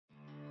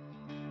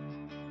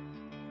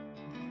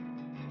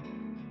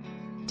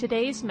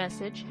Today's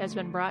message has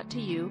been brought to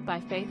you by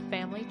Faith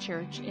Family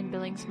Church in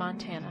Billings,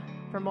 Montana.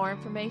 For more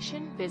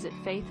information, visit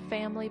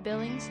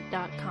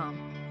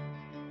faithfamilybillings.com.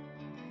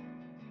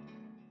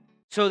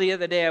 So the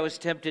other day I was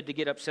tempted to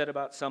get upset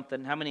about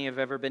something. How many have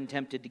ever been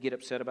tempted to get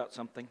upset about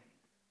something?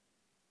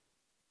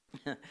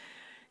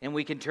 And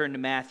we can turn to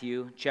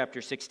Matthew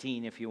chapter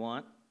 16 if you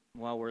want,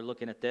 while we're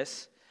looking at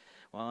this,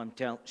 while I'm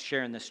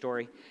sharing this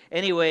story.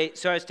 Anyway,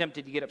 so I was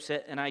tempted to get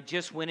upset, and I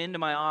just went into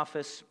my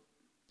office,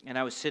 and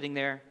I was sitting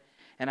there,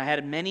 and I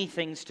had many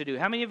things to do.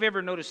 How many of you have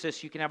ever noticed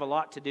this? You can have a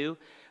lot to do,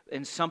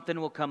 and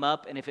something will come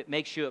up, and if it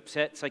makes you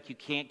upset, it's like you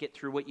can't get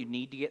through what you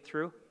need to get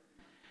through.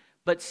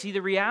 But see,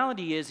 the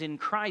reality is in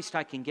Christ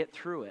I can get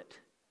through it.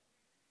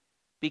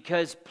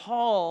 Because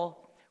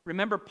Paul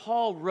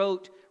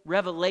wrote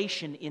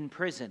Revelation in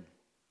prison.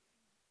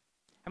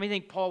 How many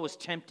think Paul was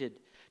tempted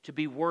to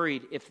be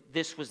worried if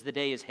this was the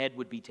day his head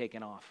would be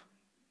taken off?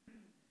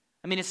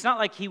 I mean, it's not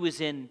like he was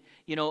in,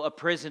 a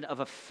prison of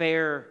a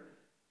fair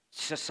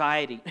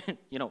society,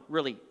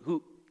 really,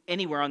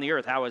 anywhere on the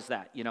earth. How is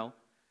that, I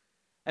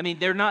mean,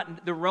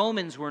 the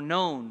Romans were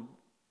known,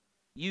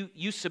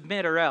 you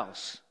submit or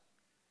else,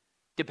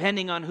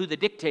 depending on who the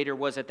dictator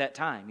was at that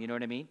time, you know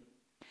what I mean?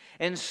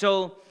 And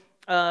so,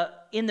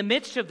 in the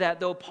midst of that,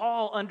 though,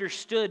 Paul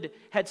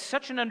had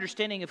such an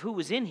understanding of who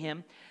was in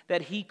him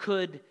that he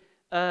could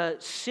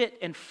sit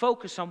and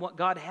focus on what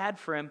God had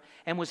for him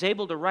and was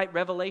able to write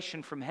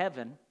revelation from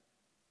heaven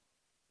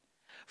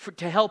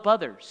to help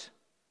others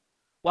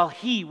while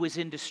he was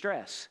in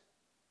distress.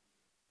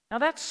 Now,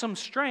 that's some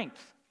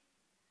strength.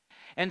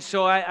 And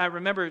so I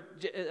remember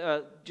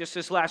just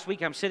this last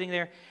week, I'm sitting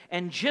there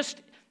and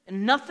just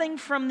nothing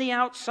from the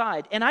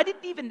outside. And I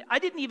didn't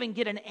even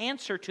get an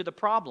answer to the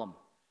problem.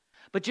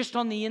 But just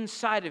on the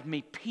inside of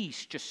me,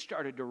 peace just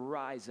started to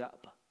rise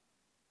up.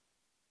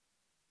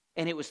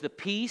 And it was the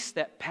peace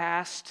that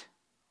passed.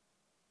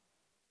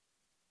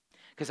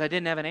 Because I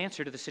didn't have an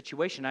answer to the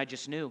situation. I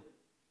just knew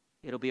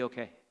it'll be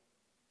okay.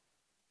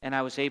 And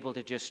I was able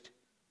to just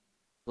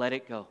let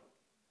it go.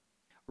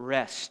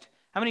 Rest.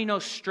 How many know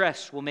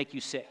stress will make you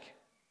sick?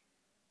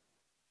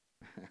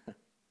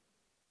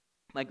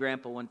 My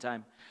grandpa one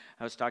time,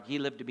 I was talking, he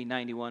lived to be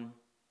 91.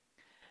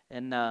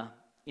 And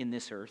in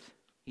this earth,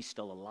 he's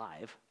still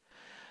alive.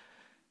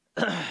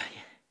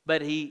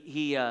 But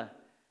we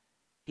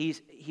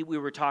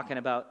were talking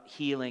about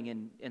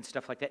healing and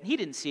stuff like that. And he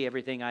didn't see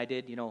everything I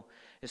did,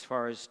 as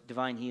far as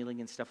divine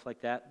healing and stuff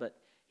like that. But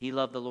he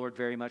loved the Lord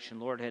very much,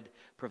 and the Lord had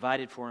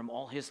provided for him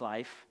all his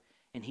life.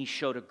 And he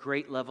showed a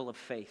great level of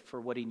faith for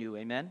what he knew.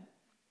 Amen?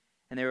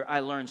 And I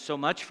learned so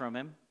much from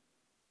him.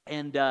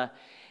 And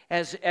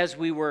as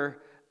we were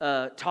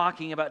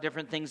talking about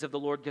different things of the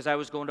Lord, because I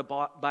was going to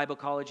Bible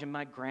college, and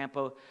my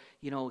grandpa,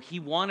 he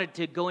wanted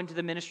to go into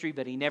the ministry,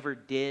 but he never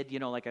did,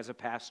 like as a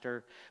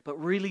pastor,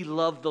 but really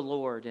loved the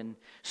Lord and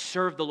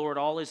served the Lord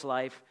all his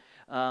life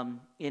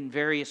in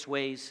various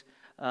ways.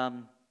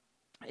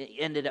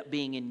 Ended up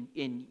being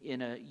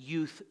in a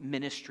youth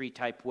ministry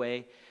type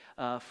way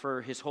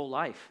for his whole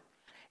life.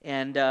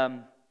 And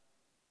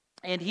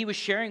he was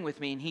sharing with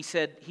me, and he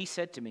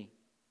said to me,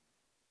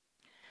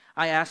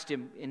 I asked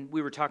him, and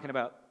we were talking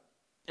about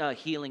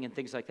healing and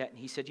things like that, and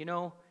he said,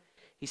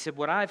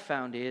 what I've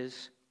found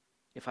is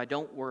if I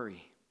don't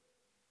worry,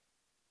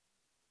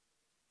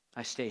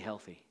 I stay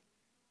healthy.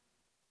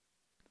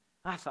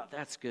 I thought,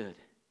 that's good.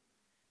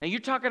 Now,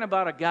 you're talking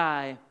about a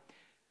guy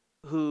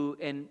who,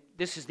 and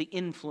this is the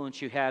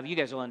influence you have, you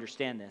guys will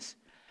understand this,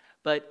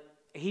 but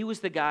he was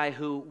the guy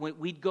who, when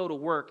we'd go to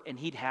work and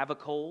he'd have a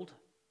cold,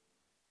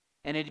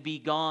 and it'd be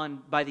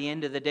gone by the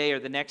end of the day or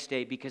the next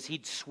day because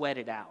he'd sweat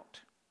it out.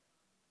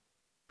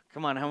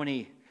 Come on, how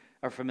many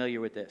are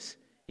familiar with this?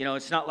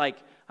 It's not like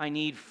I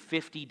need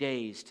 50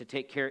 days to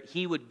take care.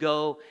 He would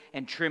go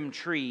and trim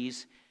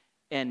trees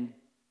and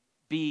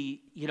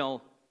be,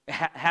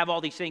 have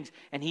all these things.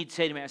 And he'd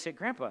say to me, I said,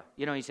 Grandpa,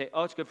 he'd say,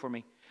 oh, it's good for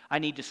me. I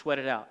need to sweat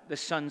it out. The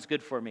sun's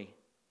good for me.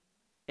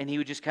 And he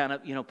would just kind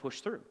of, push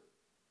through.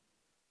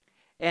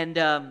 And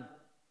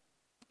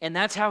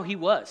that's how he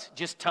was,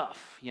 just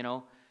tough,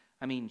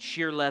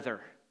 sheer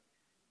leather.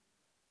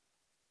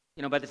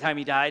 By the time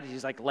he died,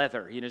 he's like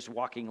leather, just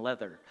walking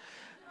leather,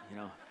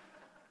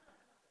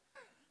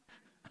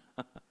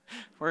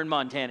 We're in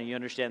Montana, you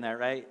understand that,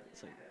 right?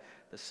 It's like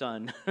the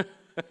sun.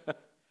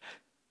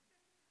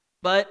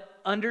 But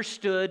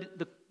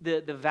understood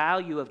the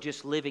value of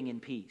just living in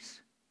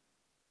peace.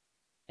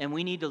 And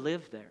we need to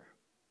live there.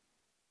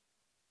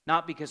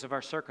 Not because of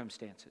our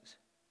circumstances,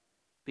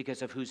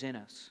 because of who's in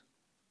us.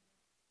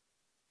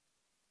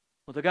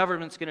 Well, the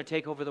government's going to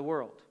take over the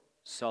world.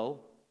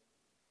 So?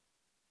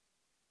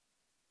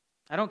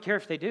 I don't care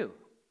if they do.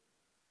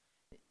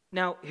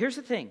 Now, here's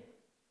the thing.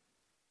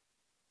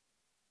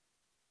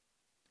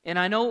 And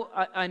I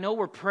know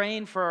we're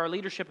praying for our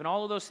leadership and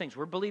all of those things.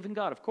 We're believing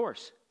God, of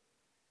course.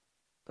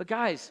 But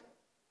guys,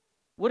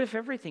 what if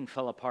everything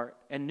fell apart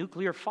and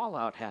nuclear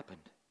fallout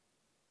happened?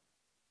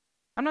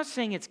 I'm not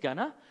saying it's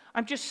gonna.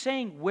 I'm just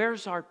saying,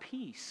 where's our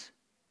peace?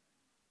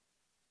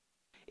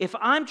 If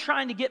I'm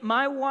trying to get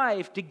my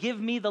wife to give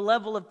me the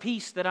level of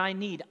peace that I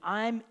need,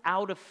 I'm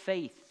out of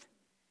faith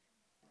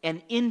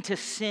and into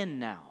sin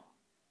now.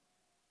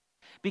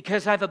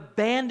 Because I've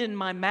abandoned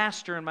my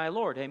master and my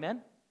Lord.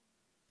 Amen?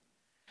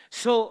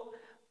 So,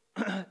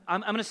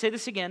 I'm going to say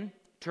this again.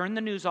 Turn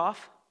the news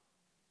off.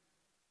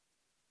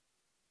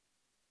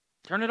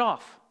 Turn it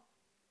off.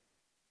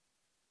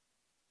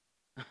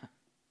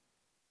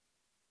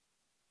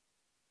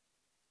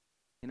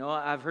 You know,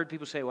 I've heard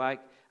people say, well,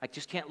 I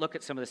just can't look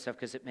at some of this stuff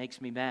because it makes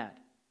me mad.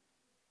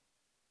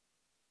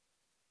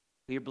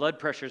 Your blood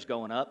pressure's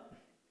going up.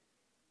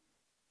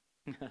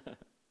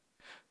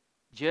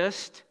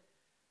 Just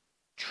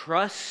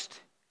trust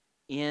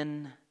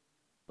in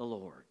the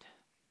Lord.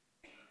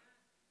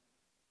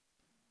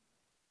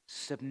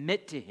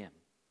 Submit to Him.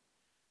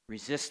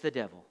 Resist the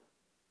devil.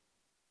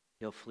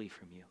 He'll flee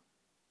from you.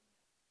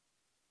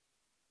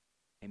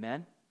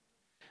 Amen?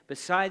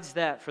 Besides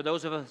that, for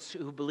those of us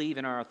who believe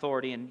in our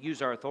authority and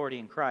use our authority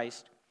in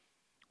Christ,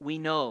 we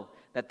know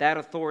that that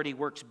authority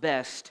works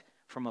best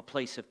from a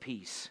place of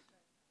peace,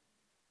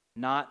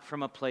 not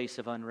from a place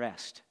of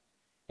unrest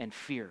and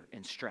fear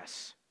and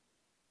stress.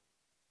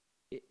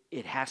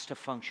 It has to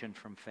function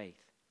from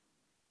faith.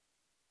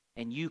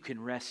 And you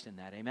can rest in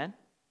that, amen?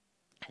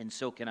 And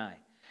so can I.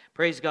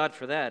 Praise God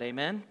for that,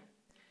 amen?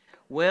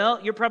 Well,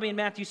 you're probably in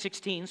Matthew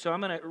 16, so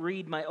I'm going to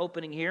read my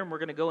opening here, and we're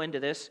going to go into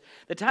this.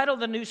 The title of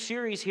the new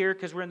series here,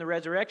 because we're in the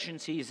resurrection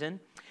season,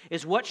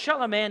 is What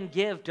Shall a Man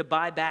Give to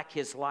Buy Back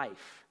His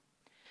Life?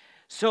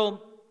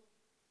 So,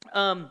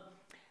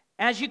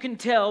 as you can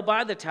tell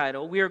by the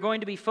title, we are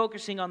going to be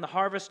focusing on the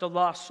harvest of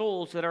lost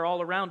souls that are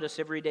all around us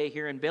every day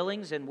here in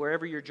Billings and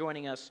wherever you're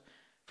joining us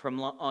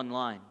from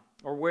online,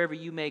 or wherever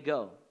you may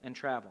go and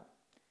travel.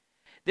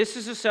 This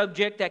is a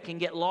subject that can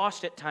get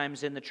lost at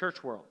times in the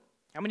church world.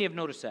 How many have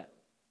noticed that?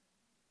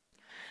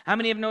 How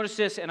many have noticed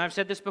this? And I've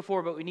said this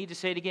before, but we need to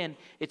say it again.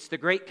 It's the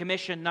Great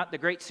Commission, not the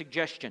Great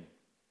Suggestion.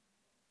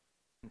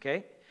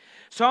 Okay?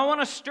 So I want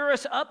to stir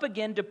us up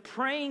again to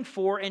praying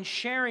for and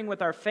sharing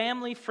with our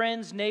family,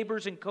 friends,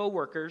 neighbors, and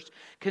coworkers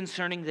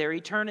concerning their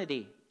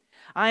eternity.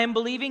 I am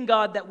believing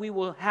God that we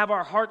will have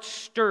our hearts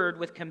stirred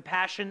with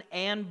compassion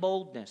and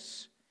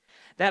boldness,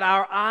 that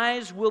our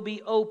eyes will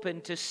be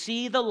open to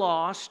see the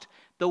lost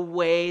the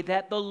way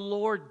that the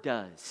Lord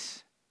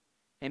does.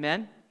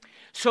 Amen?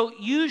 So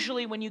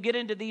usually when you get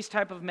into these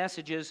type of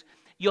messages,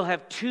 you'll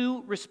have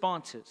two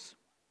responses.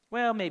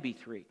 Well, maybe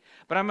three.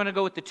 But I'm going to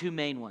go with the two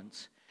main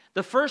ones.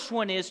 The first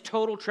one is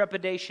total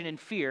trepidation and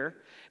fear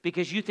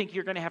because you think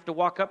you're going to have to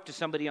walk up to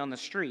somebody on the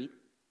street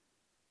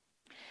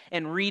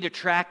and read a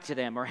tract to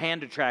them or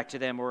hand a tract to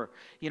them or,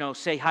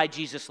 say, hi,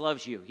 Jesus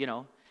loves you,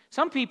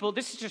 Some people,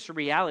 this is just a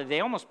reality,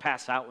 they almost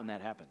pass out when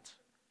that happens.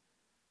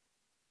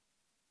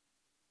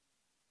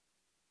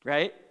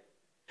 Right?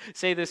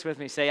 Say this with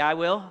me. Say, I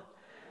will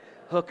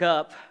hook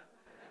up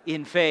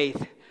in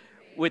faith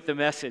with the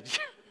message.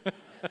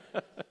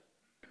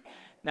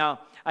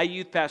 Now, I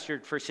youth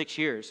pastored for 6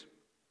 years,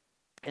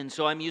 and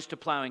so I'm used to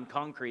plowing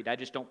concrete. I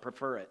just don't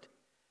prefer it.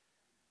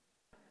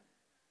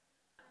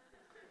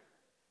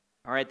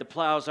 All right, the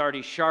plow's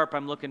already sharp.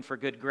 I'm looking for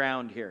good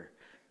ground here.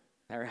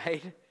 All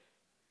right?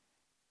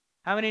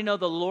 How many know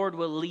the Lord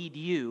will lead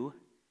you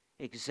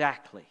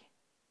exactly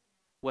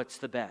what's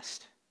the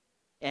best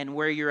and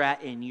where you're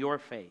at in your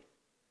faith?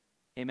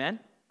 Amen?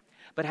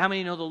 But how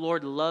many know the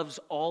Lord loves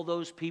all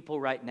those people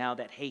right now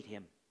that hate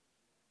Him?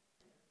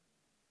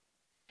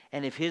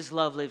 And if His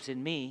love lives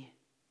in me,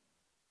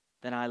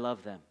 then I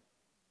love them.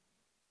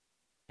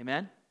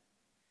 Amen?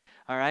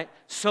 All right?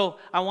 So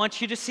I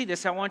want you to see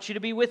this. I want you to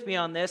be with me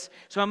on this.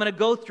 So I'm going to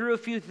go through a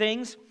few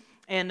things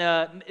and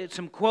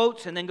some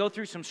quotes and then go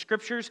through some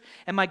scriptures.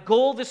 And my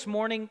goal this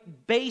morning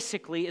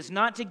basically is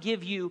not to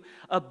give you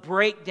a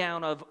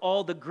breakdown of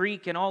all the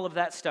Greek and all of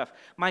that stuff.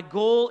 My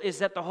goal is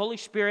that the Holy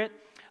Spirit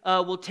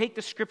will take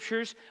the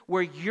scriptures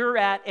where you're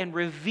at and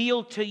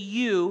reveal to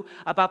you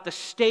about the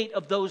state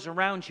of those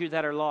around you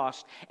that are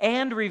lost,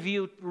 and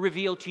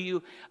reveal to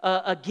you,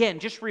 again,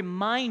 just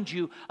remind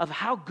you of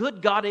how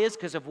good God is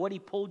because of what He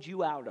pulled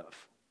you out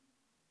of.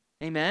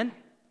 Amen?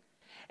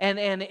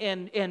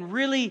 And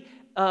really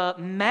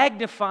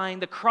magnifying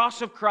the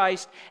cross of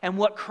Christ and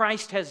what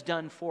Christ has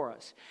done for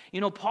us.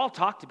 Paul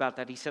talked about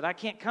that. He said, I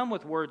can't come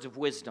with words of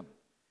wisdom,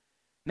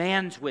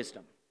 man's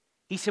wisdom.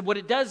 He said what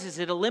it does is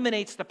it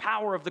eliminates the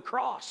power of the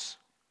cross.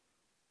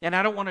 And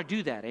I don't want to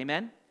do that,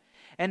 amen?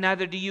 And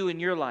neither do you in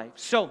your life.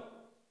 So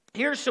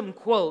here's some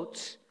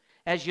quotes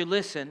as you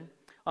listen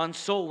on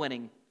soul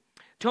winning.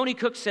 Tony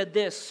Cook said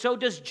this, so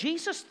does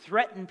Jesus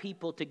threaten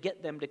people to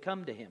get them to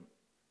come to Him?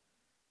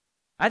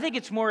 I think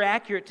it's more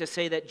accurate to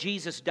say that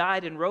Jesus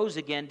died and rose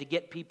again to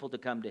get people to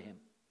come to Him.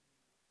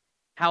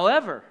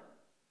 However,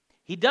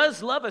 He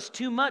does love us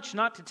too much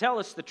not to tell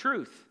us the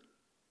truth.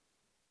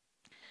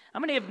 How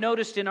many have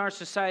noticed in our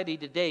society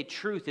today,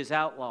 truth is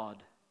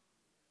outlawed?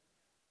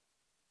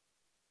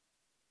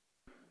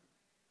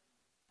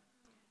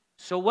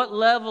 So what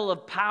level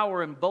of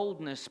power and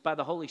boldness by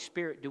the Holy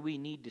Spirit do we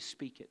need to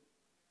speak it?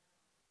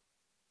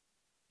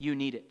 You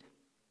need it.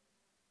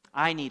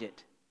 I need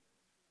it.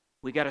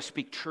 We got to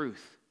speak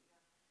truth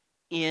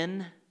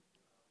in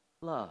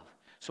love.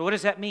 So what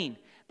does that mean?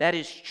 That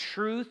is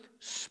truth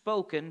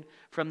spoken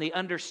from the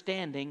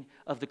understanding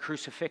of the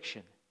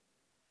crucifixion.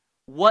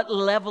 What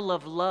level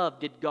of love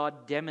did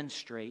God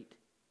demonstrate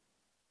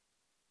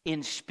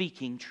in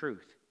speaking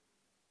truth?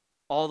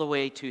 All the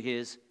way to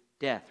his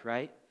death,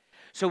 right?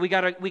 So we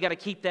got to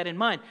keep that in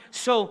mind.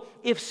 So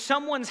if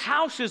someone's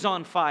house is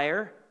on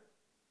fire,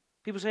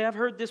 people say, I've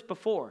heard this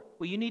before.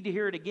 Well, you need to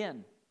hear it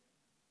again.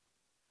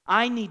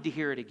 I need to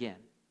hear it again.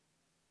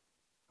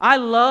 I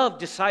love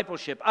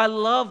discipleship. I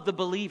love the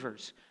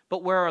believers.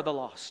 But where are the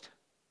lost?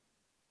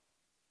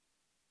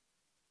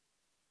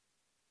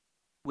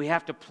 We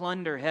have to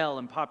plunder hell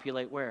and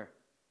populate where?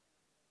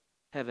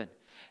 Heaven.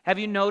 Have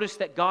you noticed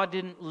that God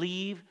didn't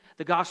leave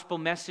the gospel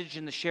message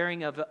and the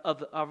sharing of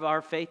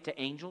our faith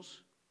to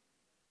angels?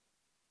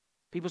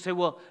 People say,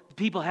 well,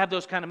 people have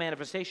those kind of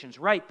manifestations.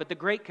 Right, but the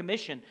Great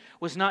Commission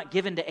was not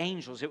given to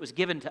angels. It was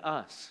given to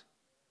us.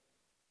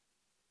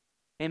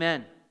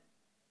 Amen.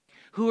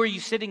 Who are you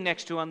sitting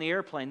next to on the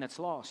airplane that's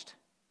lost?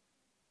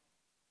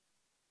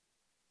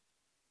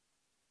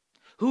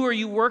 Who are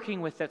you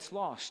working with that's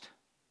lost?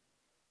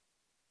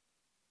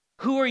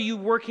 Who are you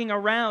working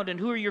around, and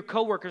who are your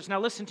coworkers? Now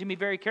listen to me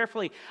very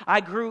carefully.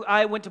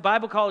 I went to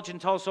Bible college in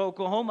Tulsa,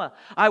 Oklahoma.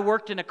 I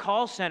worked in a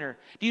call center.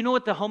 Do you know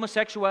what the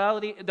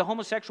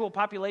homosexual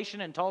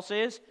population in Tulsa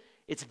is?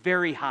 It's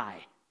very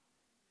high.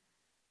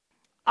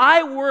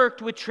 I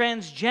worked with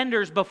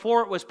transgenders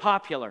before it was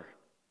popular.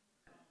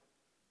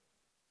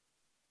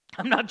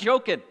 I'm not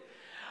joking.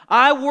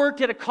 I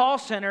worked at a call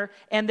center,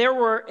 and there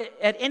were,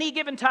 at any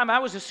given time, I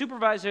was a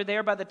supervisor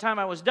there by the time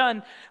I was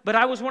done, but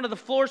I was one of the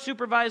floor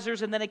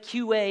supervisors and then a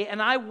QA,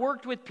 and I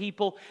worked with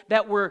people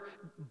that were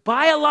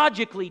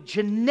biologically,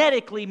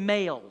 genetically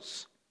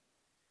males.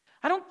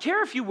 I don't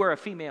care if you wear a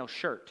female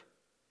shirt.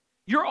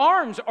 Your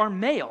arms are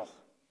male.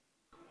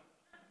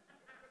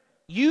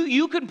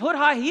 You can put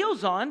high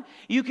heels on,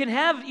 you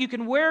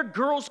can wear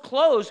girls'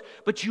 clothes,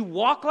 but you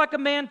walk like a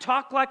man,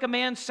 talk like a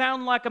man,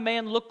 sound like a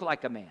man, look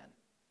like a man.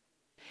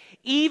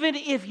 Even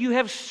if you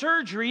have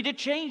surgery to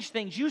change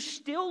things, you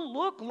still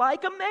look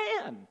like a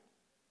man.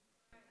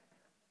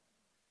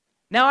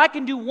 Now, I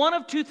can do one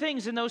of two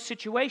things in those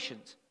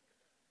situations.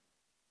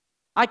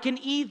 I can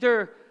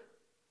either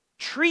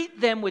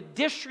treat them with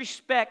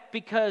disrespect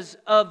because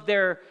of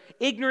their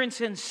ignorance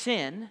and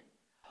sin,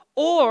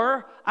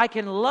 or I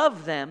can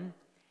love them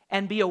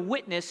and be a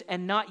witness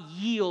and not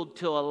yield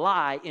to a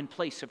lie in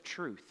place of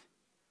truth.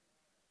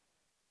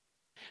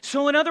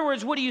 So in other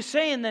words, what are you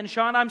saying then,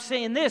 Sean? I'm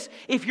saying this.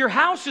 If your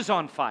house is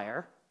on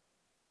fire,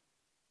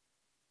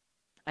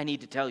 I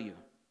need to tell you.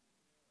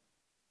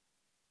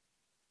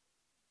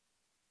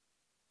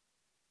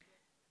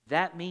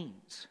 That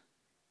means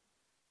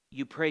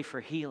you pray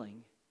for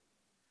healing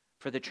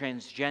for the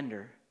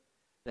transgender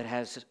that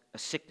has a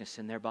sickness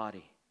in their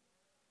body.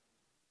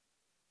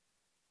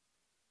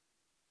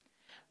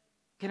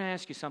 Can I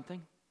ask you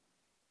something?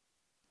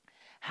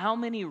 How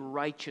many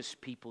righteous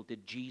people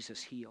did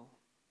Jesus heal?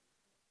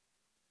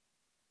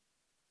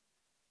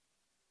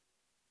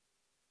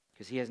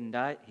 Because he hadn't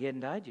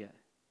died yet.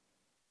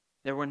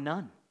 There were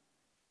none.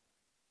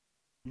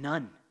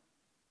 None.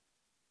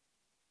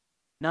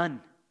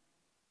 None.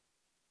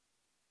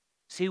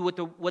 See, what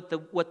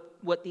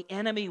the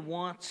enemy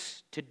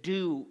wants to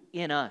do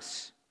in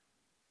us,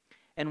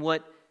 and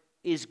what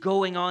is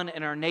going on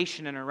in our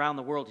nation and around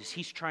the world, is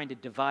he's trying to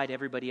divide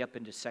everybody up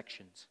into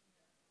sections,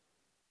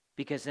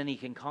 because then he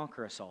can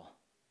conquer us all.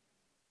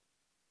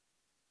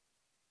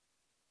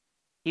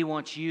 He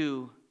wants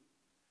you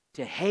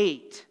to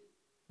hate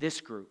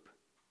this group,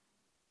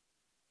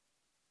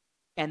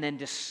 and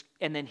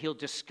then he'll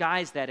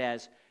disguise that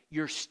as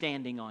you're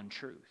standing on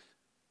truth.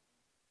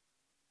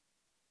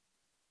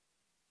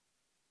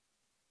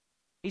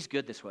 He's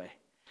good this way.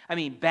 I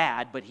mean,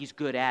 bad, but he's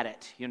good at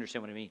it. You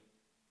understand what I mean?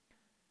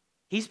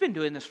 He's been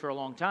doing this for a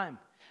long time.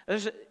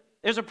 There's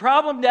a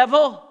problem,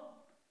 devil.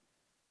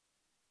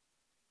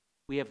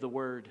 We have the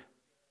Word.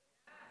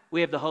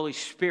 We have the Holy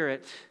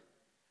Spirit.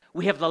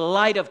 We have the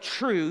light of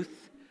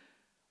truth,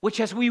 which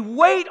as we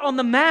wait on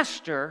the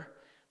Master,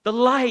 the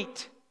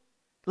light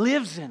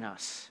lives in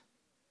us.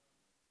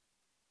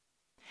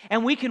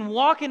 And we can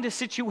walk into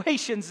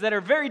situations that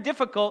are very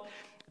difficult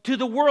to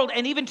the world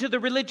and even to the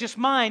religious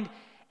mind,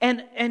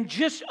 and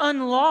just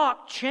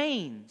unlock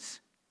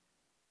chains.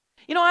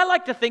 You know, I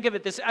like to think of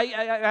it this.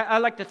 I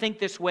like to think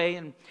this way,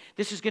 and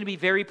this is going to be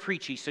very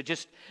preachy, so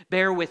just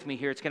bear with me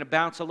here. It's going to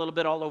bounce a little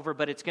bit all over,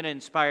 but it's going to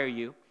inspire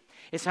you.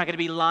 It's not going to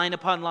be line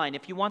upon line.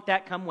 If you want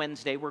that, come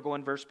Wednesday. We're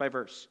going verse by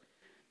verse.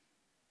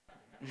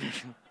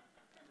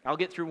 I'll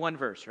get through one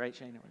verse, right,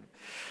 Shane?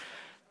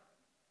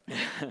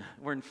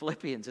 We're in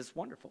Philippians. It's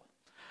wonderful.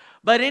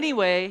 But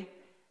anyway,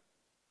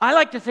 I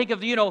like to think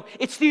of,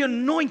 it's the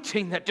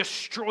anointing that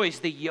destroys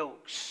the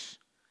yokes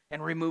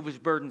and removes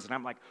burdens. And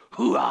I'm like,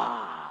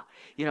 hoo-ah!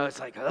 It's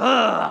like,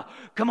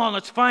 come on,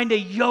 let's find a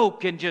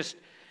yoke and just...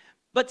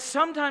 But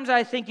sometimes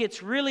I think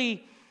it's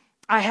really,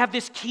 I have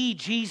this key,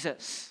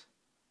 Jesus.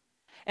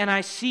 and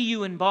I see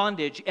you in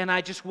bondage, and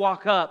I just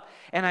walk up,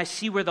 and I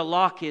see where the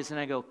lock is, and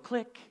I go,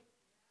 click,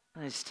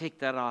 and I just take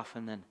that off,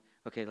 and then,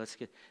 okay,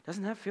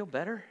 doesn't that feel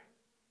better?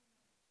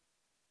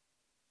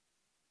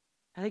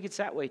 I think it's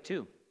that way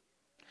too.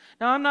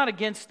 Now, I'm not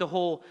against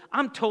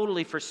I'm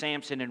totally for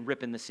Samson and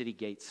ripping the city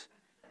gates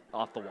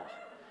off the wall.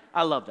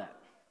 I love that.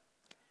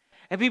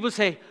 And people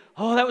say,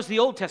 oh, that was the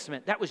Old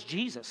Testament. That was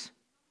Jesus.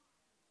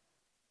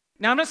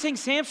 Now, I'm not saying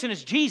Samson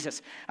is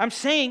Jesus. I'm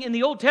saying in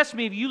the Old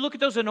Testament, if you look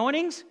at those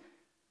anointings,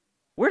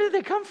 where did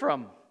they come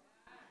from?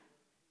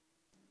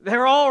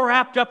 They're all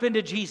wrapped up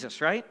into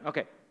Jesus, right?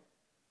 Okay.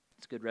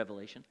 That's good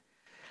revelation.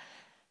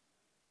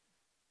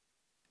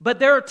 But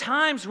there are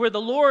times where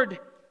the Lord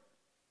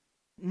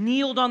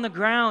kneeled on the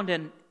ground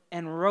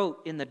and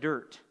wrote in the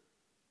dirt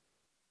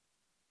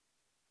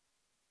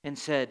and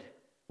said,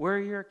 where are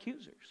your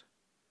accusers?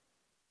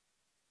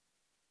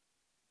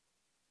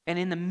 And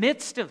in the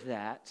midst of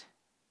that,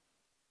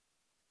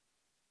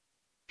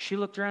 she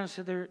looked around and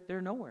said,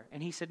 they're nowhere.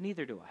 And he said,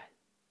 neither do I.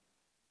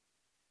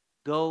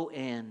 Go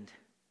and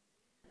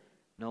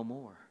no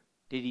more.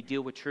 Did he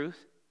deal with truth?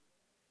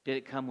 Did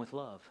it come with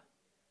love?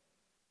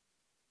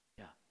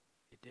 Yeah,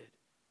 it did.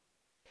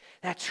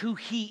 That's who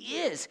he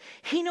is.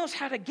 He knows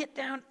how to get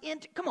down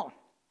into, come on.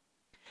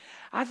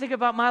 I think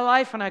about my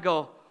life and I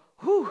go,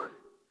 whew,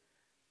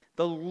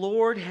 the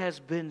Lord has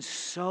been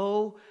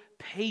so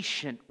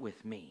patient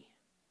with me.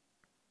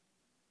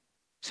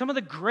 Some of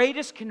the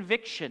greatest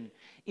conviction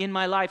in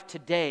my life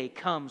today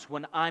comes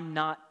when I'm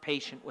not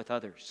patient with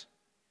others.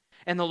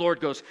 And the Lord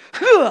goes,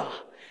 huh!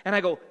 And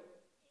I go,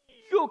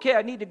 okay,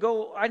 I need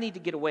to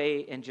get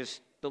away, and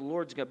just, the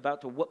Lord's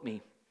about to whoop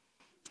me.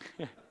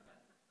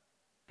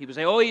 People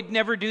say, oh, he'd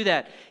never do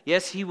that.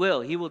 Yes, he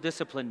will. He will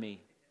discipline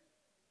me.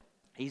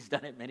 He's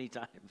done it many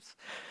times.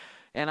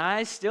 And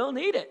I still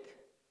need it.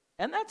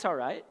 And that's all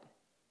right.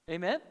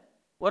 Amen?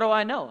 What do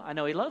I know? I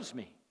know he loves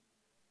me.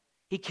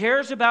 He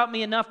cares about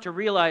me enough to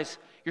realize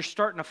you're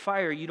starting a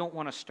fire you don't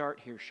want to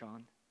start here,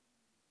 Sean.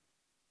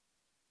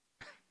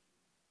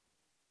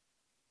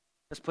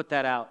 Let's put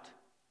that out.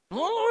 Oh,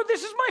 Lord,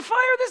 this is my fire.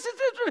 This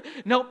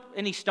is. Nope.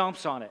 And he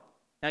stomps on it.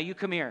 Now you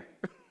come here.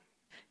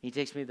 He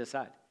takes me to the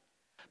side.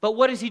 But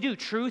what does he do?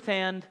 Truth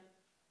and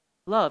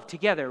love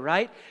together,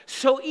 right?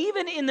 So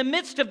even in the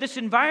midst of this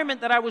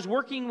environment that I was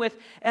working with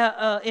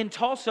in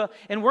Tulsa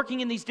and working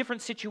in these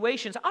different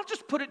situations, I'll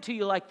just put it to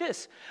you like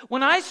this.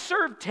 When I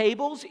served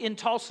tables in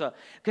Tulsa,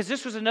 because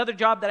this was another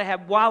job that I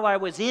had while I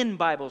was in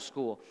Bible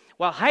school.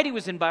 While Heidi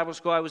was in Bible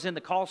school, I was in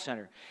the call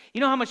center. You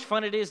know how much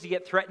fun it is to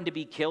get threatened to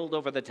be killed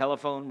over the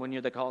telephone when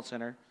you're the call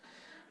center?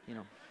 You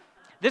know.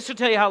 This will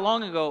tell you how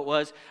long ago it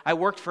was. I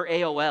worked for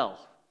AOL.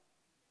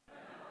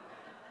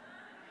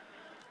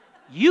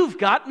 You've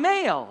got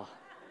mail.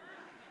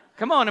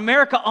 Come on,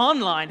 America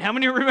Online. How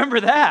many remember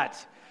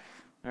that?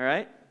 All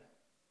right.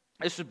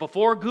 This was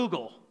before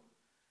Google.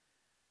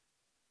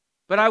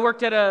 But I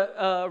worked at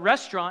a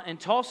restaurant in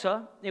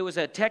Tulsa. It was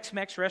a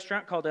Tex-Mex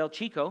restaurant called El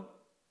Chico.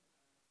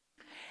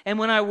 And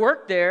when I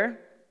worked there,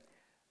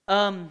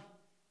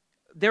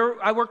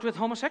 I worked with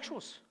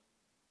homosexuals.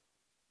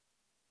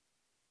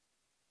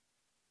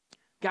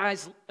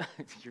 Guys,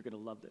 you're going to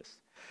love this.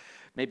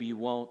 Maybe you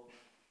won't.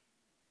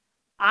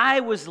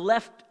 I was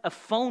left a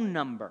phone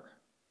number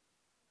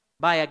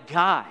by a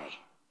guy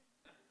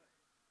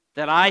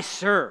that I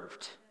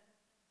served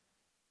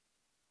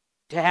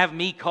to have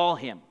me call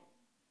him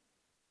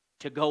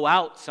to go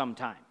out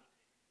sometime.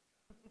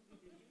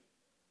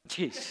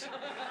 Jeez.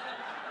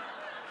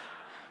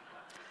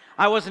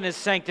 I wasn't as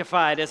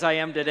sanctified as I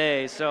am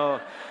today,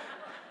 so,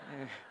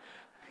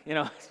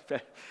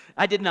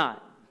 I did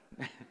not.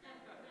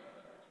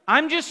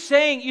 I'm just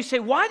saying, you say,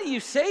 why do you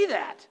say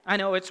that? I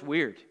know it's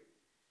weird.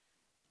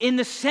 In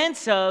the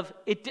sense of,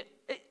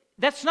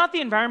 that's not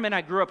the environment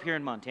I grew up here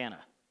in Montana.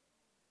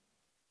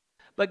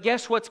 But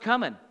guess what's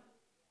coming?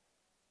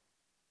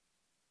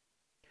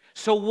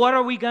 So what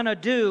are we going to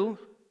do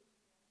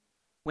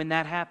when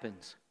that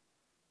happens?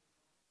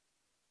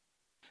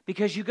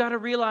 Because you got to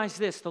realize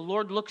this, the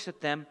Lord looks at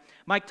them.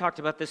 Mike talked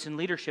about this in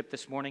leadership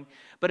this morning,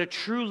 but a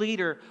true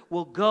leader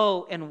will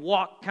go and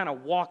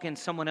walk in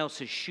someone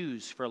else's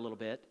shoes for a little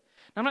bit.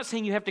 Now, I'm not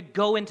saying you have to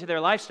go into their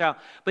lifestyle,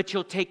 but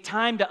you'll take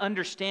time to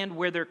understand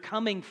where they're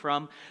coming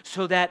from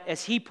so that,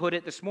 as he put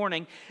it this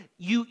morning,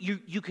 you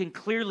can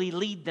clearly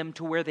lead them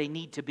to where they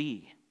need to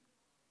be.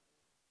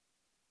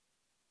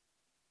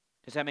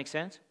 Does that make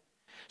sense?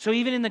 So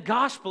even in the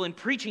gospel and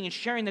preaching and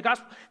sharing the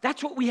gospel,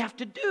 that's what we have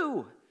to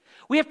do.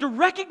 We have to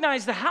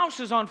recognize the house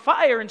is on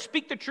fire and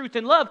speak the truth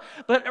in love,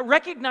 but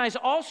recognize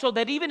also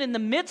that even in the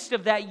midst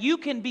of that,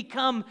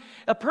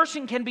 a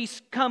person can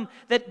become,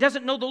 that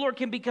doesn't know the Lord,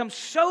 can become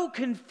so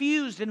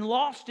confused and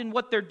lost in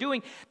what they're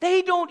doing,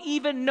 they don't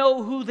even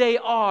know who they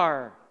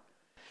are.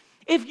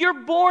 If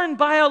you're born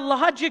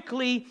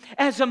biologically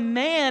as a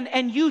man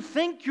and you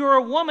think you're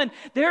a woman,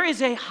 there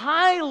is a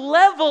high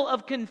level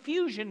of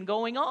confusion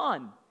going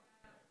on.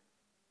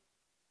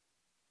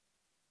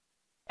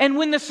 And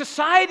when the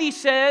society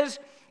says,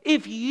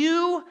 if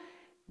you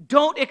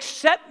don't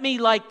accept me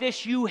like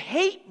this, you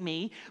hate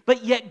me,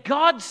 but yet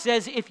God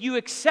says if you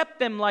accept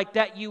them like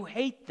that, you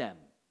hate them.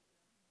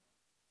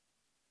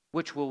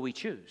 Which will we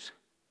choose?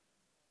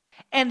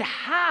 And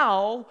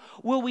how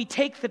will we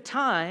take the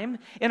time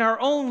in our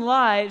own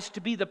lives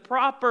to be the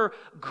proper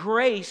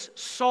grace,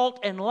 salt,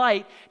 and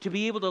light to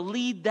be able to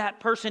lead that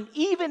person,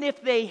 even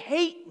if they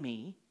hate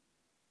me,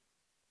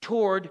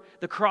 toward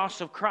the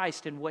cross of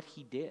Christ and what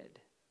He did?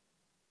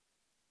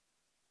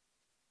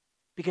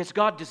 Because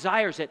God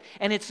desires it,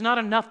 and it's not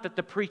enough that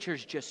the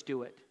preachers just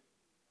do it.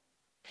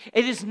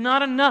 It is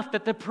not enough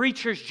that the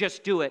preachers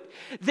just do it.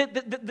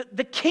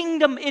 The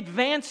kingdom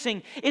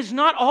advancing is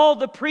not all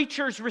the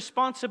preacher's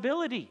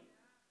responsibility.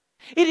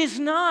 It is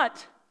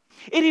not.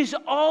 It is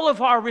all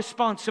of our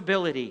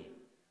responsibility.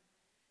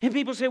 And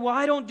people say, well,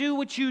 I don't do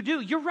what you do.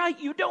 You're right,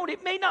 you don't.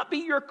 It may not be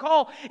your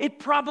call. It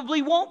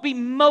probably won't be.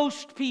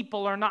 Most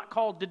people are not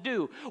called to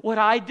do what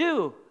I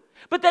do.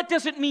 But that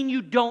doesn't mean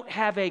you don't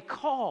have a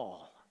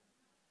call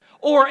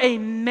or a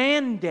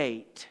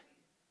mandate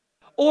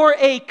or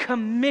a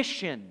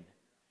commission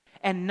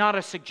and not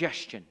a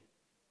suggestion.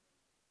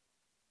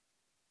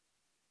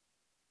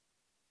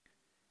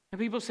 And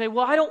people say,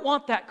 well, I don't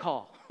want that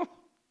call.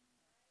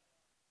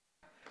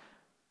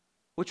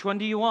 Which one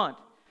do you want?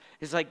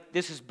 It's like,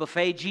 this is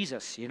buffet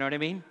Jesus, you know what I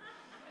mean?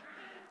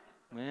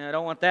 I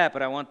don't want that,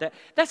 but I want that.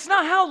 That's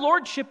not how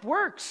lordship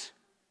works.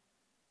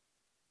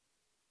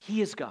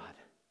 He is God.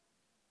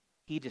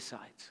 He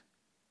decides.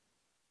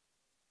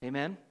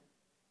 Amen?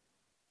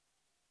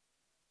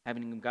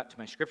 Haven't even got to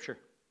my scripture.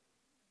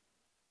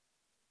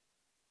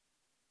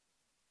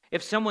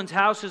 If someone's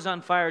house is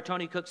on fire,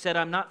 Tony Cook said,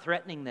 I'm not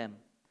threatening them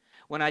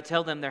when I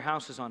tell them their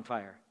house is on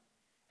fire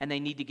and they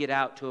need to get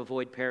out to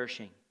avoid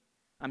perishing.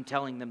 I'm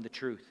telling them the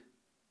truth.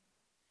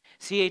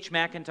 C.H.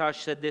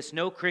 Mackintosh said this,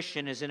 no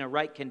Christian is in a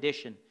right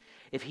condition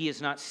if he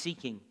is not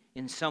seeking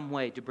in some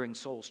way to bring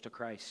souls to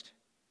Christ.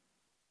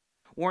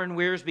 Warren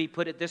Wiersbe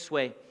put it this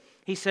way.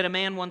 He said a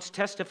man once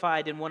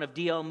testified in one of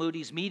D.L.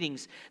 Moody's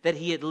meetings that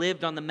he had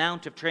lived on the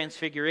Mount of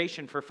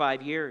Transfiguration for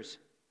 5 years.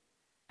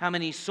 How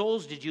many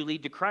souls did you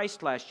lead to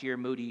Christ last year?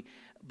 Moody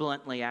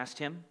bluntly asked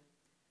him.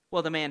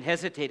 Well, the man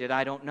hesitated.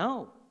 I don't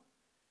know.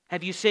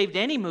 Have you saved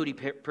any? Moody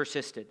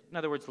persisted. In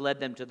other words, led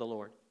them to the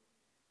Lord.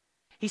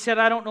 He said,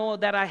 I don't know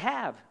that I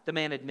have, the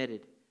man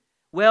admitted.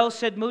 Well,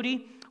 said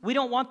Moody, we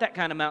don't want that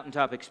kind of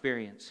mountaintop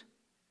experience.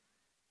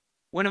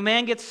 When a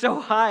man gets so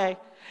high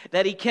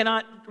that he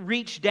cannot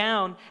reach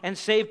down and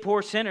save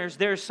poor sinners,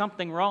 there's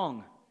something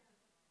wrong.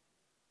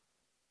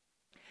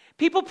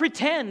 People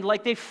pretend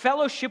like they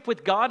fellowship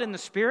with God in the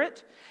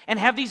Spirit and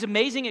have these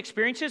amazing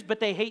experiences, but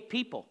they hate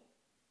people.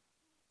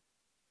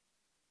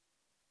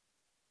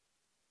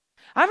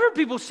 I've heard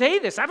people say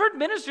this. I've heard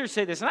ministers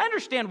say this, and I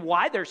understand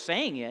why they're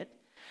saying it.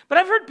 But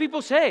I've heard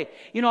people say,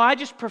 I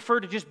just prefer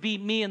to just be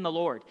me and the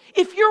Lord.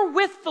 If you're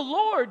with the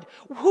Lord,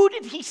 who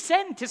did He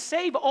send to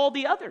save all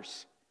the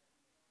others?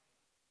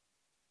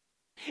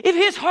 If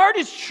His heart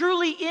is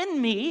truly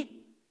in me,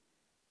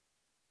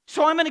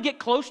 so I'm going to get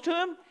close to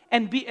Him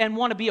and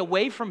want to be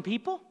away from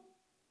people?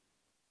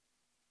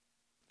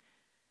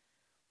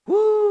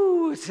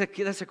 Woo,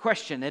 that's a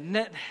question, isn't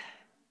it?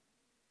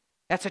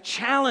 That's a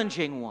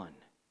challenging one.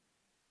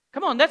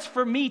 Come on, that's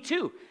for me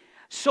too.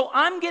 So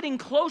I'm getting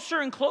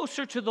closer and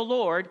closer to the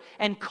Lord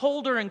and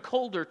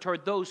colder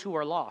toward those who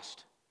are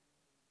lost.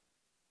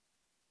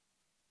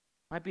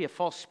 Might be a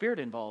false spirit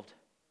involved.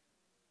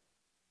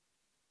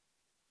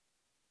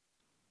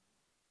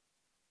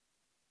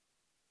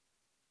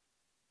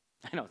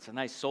 I know, it's a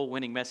nice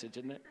soul-winning message,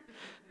 isn't it?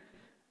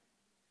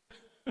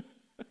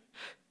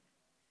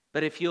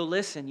 But if you'll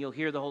listen, you'll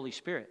hear the Holy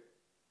Spirit.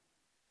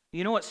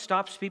 You know what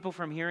stops people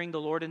from hearing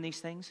the Lord in these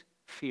things?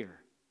 Fear.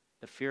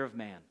 The fear of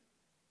man.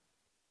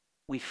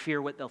 We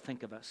fear what they'll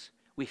think of us.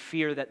 We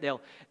fear that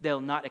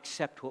they'll not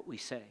accept what we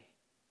say.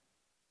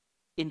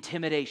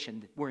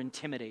 Intimidation. We're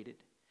intimidated.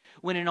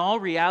 When in all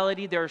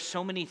reality, there are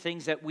so many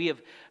things that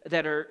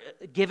that are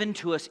given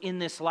to us in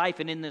this life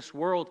and in this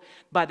world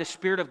by the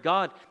Spirit of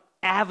God,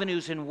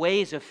 avenues and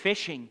ways of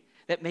fishing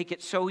that make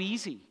it so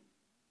easy.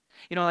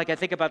 Like I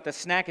think about the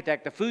Snack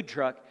Attack, the food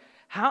truck.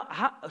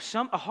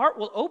 A heart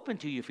will open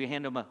to you if you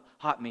hand them a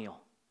hot meal.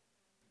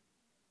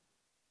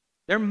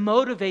 They're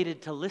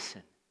motivated to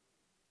listen.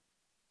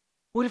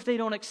 What if they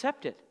don't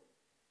accept it?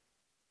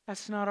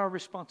 That's not our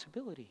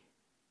responsibility.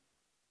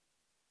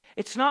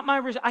 It's not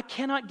I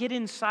cannot get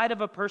inside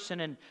of a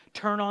person and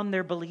turn on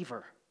their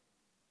believer.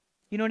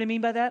 You know what I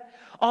mean by that?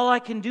 All I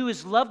can do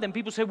is love them.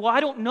 People say, well, I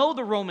don't know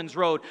the Romans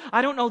road.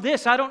 I don't know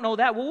this. I don't know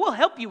that. Well, we'll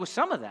help you with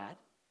some of that.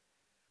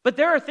 But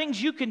there are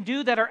things you can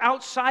do that are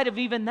outside of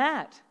even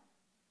that.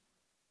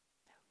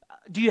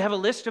 Do you have a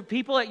list of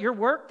people at your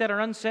work that are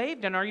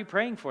unsaved, and are you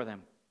praying for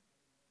them?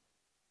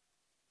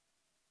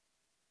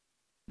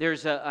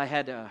 I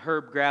had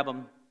Herb grab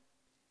them,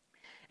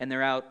 and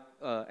they're out,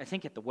 I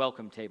think, at the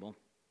welcome table.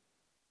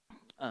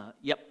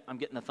 Yep, I'm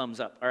getting the thumbs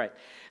up. All right.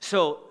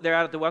 So they're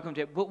out at the welcome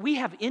table. But we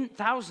have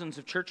thousands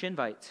of church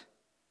invites.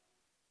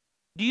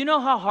 Do you know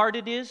how hard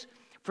it is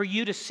for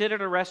you to sit at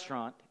a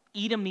restaurant,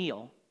 eat a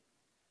meal,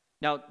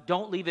 Now,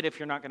 don't leave it if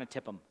you're not going to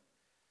tip them.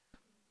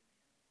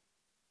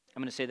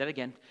 I'm going to say that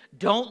again.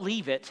 Don't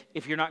leave it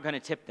if you're not going to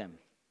tip them.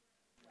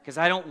 Because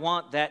I don't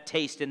want that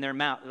taste in their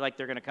mouth, like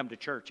they're going to come to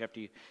church after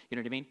you. You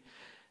know what I mean?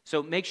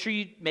 So make sure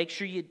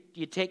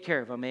you take care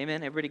of them.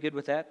 Amen. Everybody good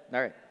with that?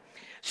 All right.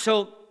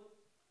 So,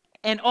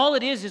 and all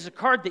it is a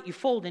card that you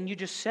fold and you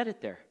just set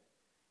it there.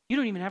 You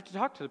don't even have to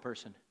talk to the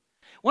person.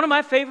 One of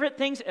my favorite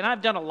things, and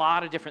I've done a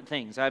lot of different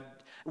things.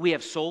 We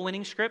have soul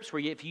winning scripts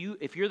where if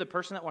you're the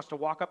person that wants to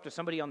walk up to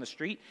somebody on the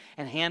street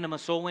and hand them a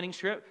soul winning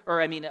script,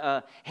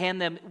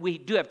 hand them, we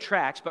do have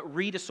tracts, but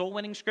read a soul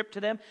winning script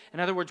to them. In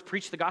other words,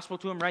 preach the gospel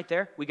to them right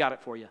there. We got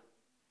it for you.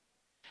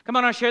 Come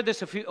on, I shared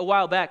this a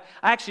while back.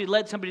 I actually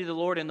led somebody to the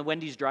Lord in the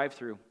Wendy's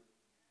drive-thru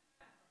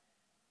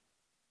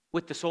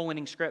with the soul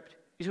winning script.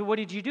 You say, what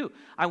did you do?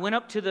 I went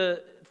up to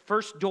the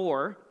first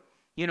door,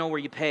 where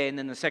you pay, and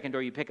then the second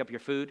door you pick up your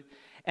food.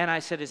 And I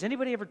said, has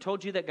anybody ever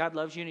told you that God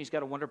loves you and He's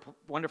got a wonderful,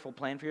 wonderful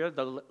plan for you?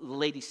 The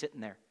lady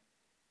sitting there.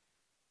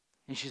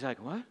 And she's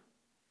like, what?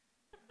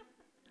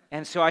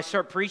 And so I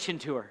start preaching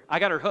to her. I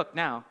got her hooked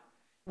now.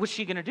 What's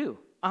she going to do?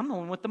 I'm the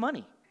one with the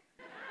money.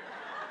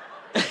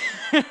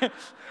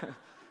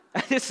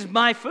 This is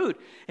my food.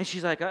 And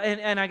she's like,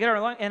 and I get her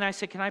along, and I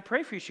said, can I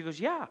pray for you? She goes,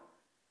 yeah.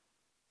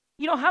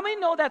 How many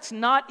know that's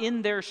not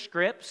in their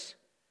scripts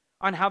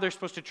on how they're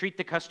supposed to treat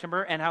the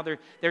customer and how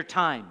their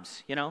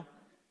times,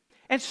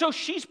 And so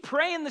she's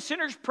praying the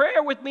sinner's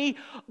prayer with me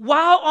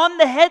while on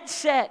the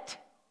headset.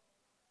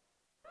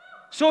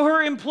 So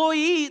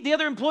the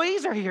other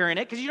employees are hearing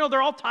it because,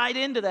 they're all tied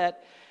into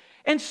that.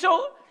 And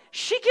so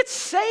she gets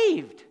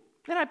saved.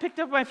 Then I picked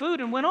up my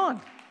food and went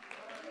on.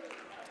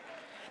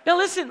 Now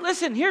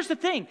listen, here's the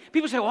thing.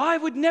 People say, well, I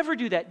would never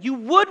do that. You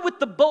would with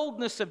the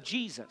boldness of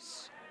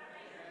Jesus.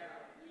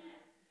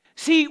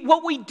 See,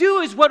 what we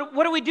do is, what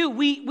do we do?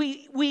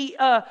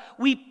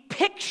 We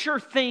picture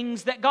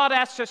things that God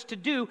asks us to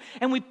do,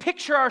 and we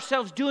picture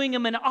ourselves doing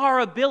them in our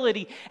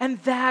ability, and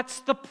that's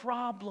the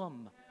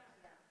problem.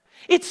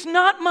 It's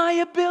not my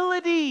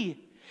ability.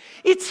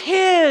 It's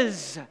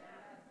His.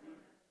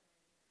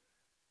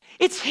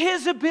 It's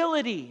His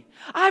ability.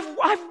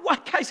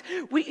 Guys,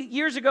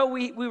 years ago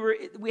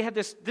we had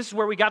this is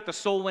where we got the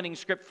soul winning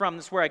script from.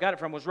 This is where I got it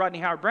from, was Rodney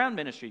Howard Brown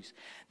Ministries.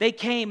 They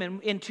came,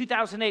 and in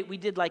 2008 we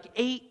did like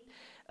 8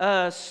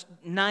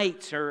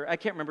 nights, or I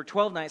can't remember,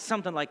 12 nights,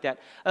 something like that,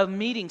 of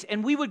meetings.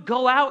 And we would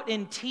go out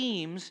in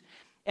teams,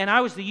 and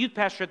I was the youth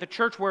pastor at the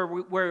church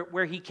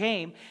where he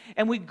came,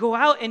 and we'd go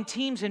out in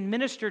teams and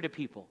minister to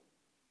people.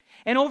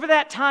 And over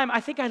that time, I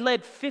think I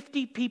led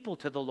 50 people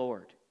to the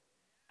Lord.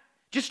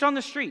 Just on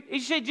the street. You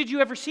say, did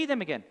you ever see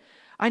them again?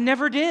 I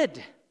never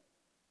did.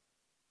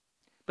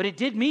 But it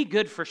did me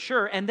good for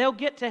sure, and they'll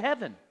get to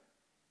heaven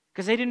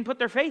because they didn't put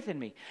their faith in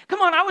me.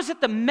 Come on, I was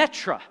at the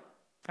Metra.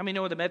 How many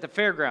know at the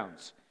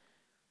fairgrounds?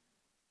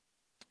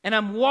 And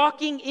I'm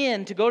walking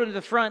in to go to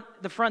the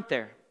front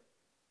there.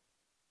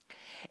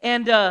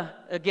 And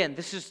again,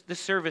 this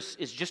service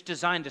is just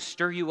designed to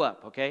stir you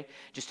up, okay?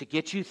 Just to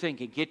get you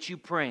thinking, get you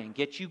praying,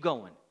 get you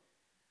going.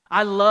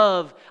 I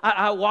was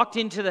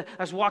walking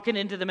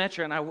into the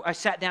Metro, and I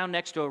sat down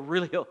next to a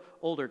really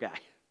older guy.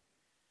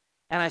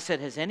 And I said,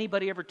 has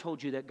anybody ever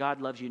told you that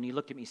God loves you? And he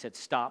looked at me and said,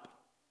 stop.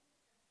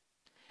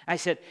 I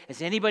said,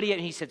 has anybody?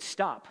 And he said,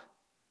 stop.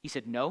 He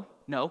said, no,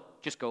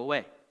 just go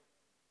away.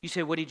 You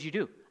say, what did you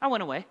do? I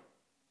went away.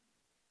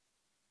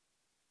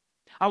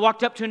 I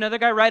walked up to another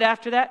guy right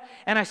after that,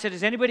 and I said,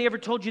 has anybody ever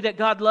told you that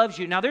God loves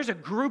you? Now, there's a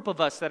group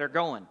of us that are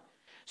going.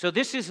 So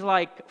this is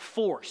like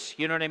force,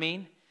 you know what I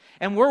mean?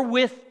 And we're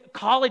with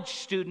college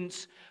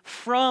students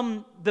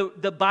from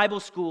the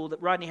Bible school,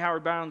 that Rodney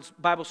Howard Brown's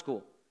Bible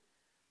school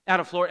out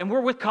of Florida. And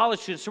we're with college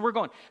students, so we're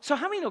going. So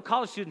how many know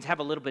college students have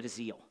a little bit of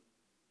zeal?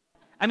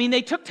 I mean,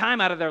 they took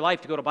time out of their life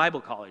to go to Bible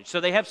college,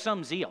 so they have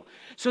some zeal.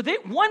 So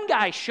one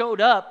guy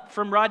showed up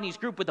from Rodney's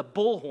group with a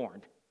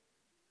bullhorn.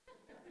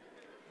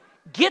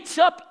 Gets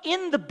up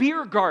in the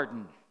beer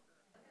garden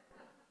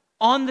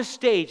on the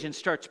stage and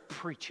starts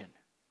preaching.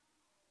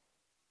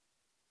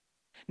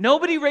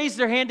 Nobody raised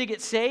their hand to get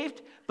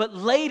saved, but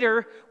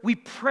later we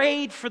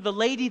prayed for the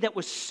lady that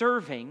was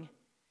serving,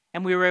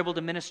 and we were able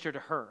to minister to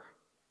her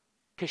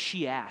because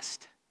she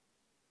asked.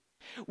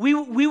 We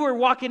were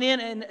walking in,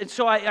 and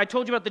so I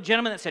told you about the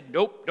gentleman that said,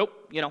 nope,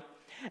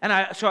 And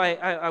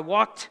I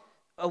walked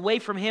away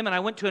from him, and I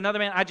went to another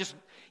man.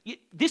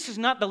 This is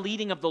not the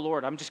leading of the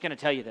Lord. I'm just going to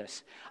tell you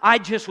this. I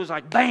just was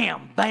like,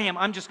 bam, bam,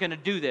 I'm just going to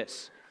do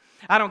this.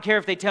 I don't care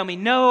if they tell me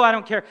no, I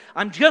don't care.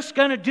 I'm just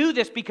going to do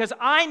this because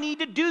I need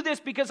to do this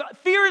because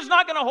fear is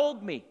not going to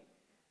hold me.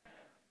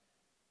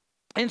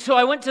 And so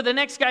I went to the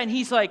next guy, and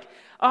he's like,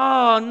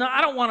 oh, no, I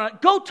don't want to.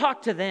 Go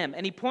talk to them.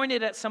 And he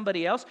pointed at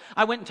somebody else.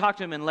 I went and talked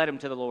to him and led him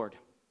to the Lord.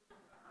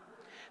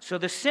 So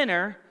the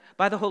sinner,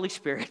 by the Holy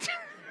Spirit,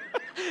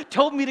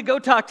 told me to go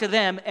talk to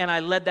them, and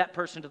I led that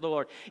person to the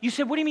Lord. You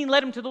said, what do you mean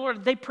led him to the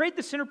Lord? They prayed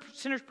the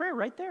sinner's prayer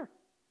right there.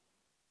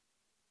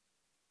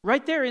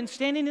 Right there, and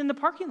standing in the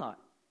parking lot.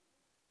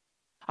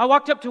 I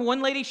walked up to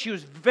one lady. She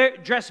was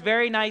dressed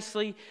very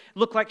nicely,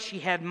 looked like she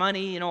had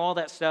money, all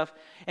that stuff.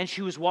 And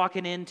she was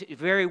walking in,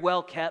 very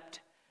well kept.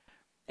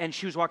 And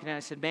she was walking in. I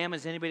said, ma'am,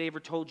 has anybody ever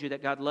told you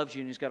that God loves you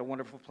and He's got a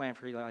wonderful plan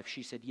for your life?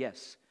 She said,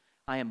 yes,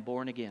 I am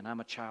born again.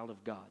 I'm a child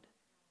of God.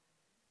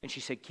 And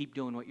she said, keep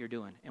doing what you're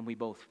doing. And we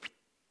both.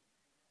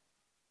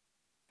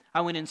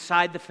 I went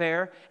inside the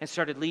fair and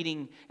started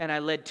leading, and I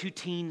led 2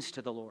 teens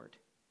to the Lord.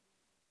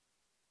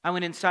 I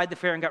went inside the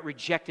fair and got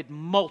rejected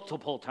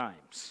multiple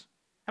times.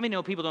 How many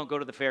know people don't go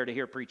to the fair to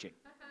hear preaching?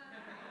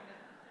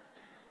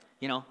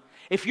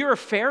 If you're a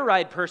fair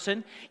ride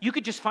person, you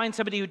could just find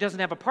somebody who doesn't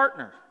have a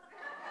partner.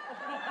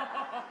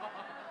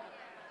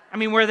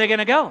 Where are they going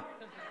to go?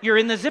 You're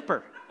in the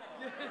zipper.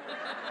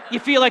 You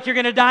feel like you're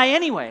going to die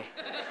anyway.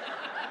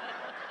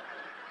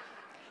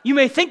 You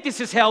may think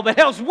this is hell, but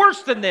hell's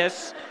worse than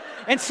this.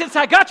 And since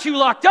I got you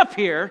locked up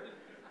here,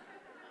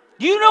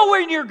 you know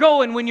where you're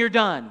going when you're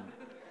done.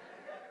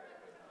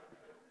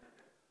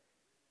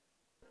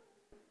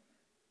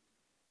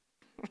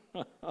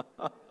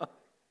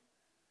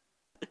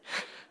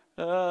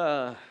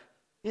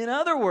 In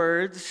other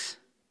words,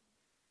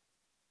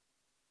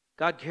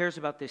 God cares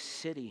about this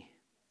city.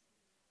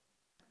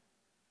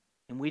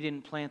 And we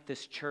didn't plant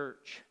this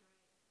church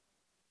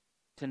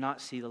to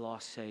not see the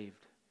lost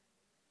saved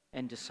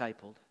and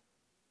discipled.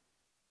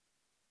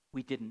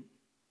 We didn't.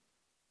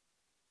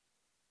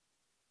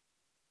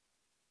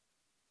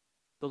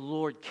 The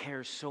Lord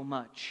cares so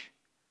much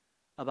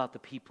about the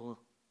people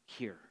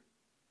here.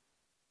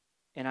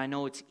 And I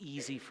know it's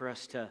easy for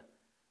us to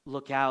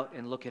look out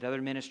and look at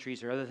other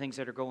ministries or other things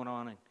that are going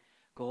on and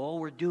go, oh,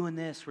 we're doing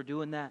this, we're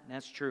doing that. And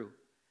that's true.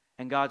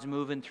 And God's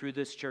moving through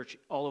this church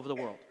all over the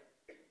world.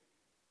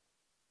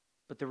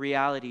 But the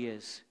reality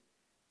is,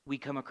 we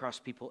come across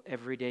people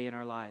every day in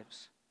our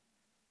lives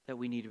that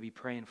we need to be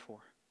praying for.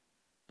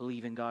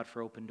 Believe in God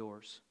for open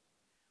doors.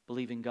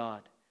 Believe in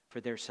God for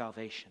their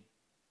salvation.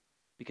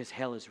 Because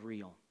hell is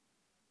real.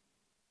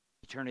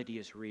 Eternity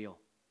is real.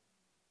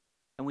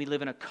 And we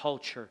live in a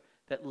culture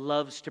that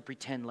loves to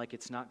pretend like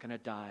it's not going to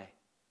die.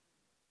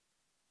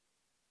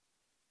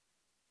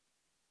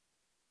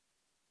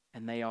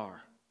 And they are.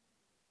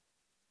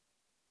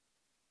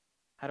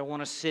 I don't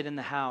want to sit in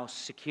the house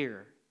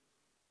secure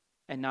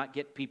and not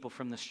get people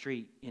from the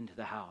street into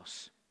the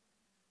house.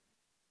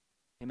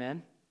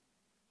 Amen?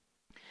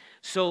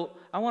 So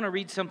I want to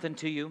read something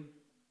to you.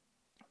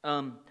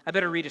 I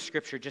better read a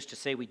scripture just to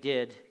say we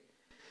did.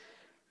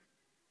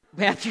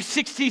 Matthew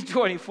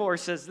 16:24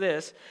 says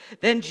this.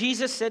 Then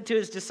Jesus said to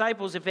his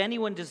disciples, if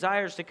anyone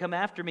desires to come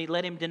after me,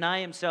 let him deny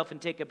himself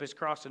and take up his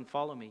cross and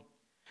follow me.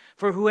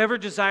 For whoever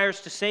desires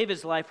to save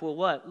his life will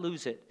what?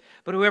 Lose it.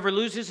 But whoever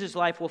loses his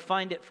life will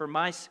find it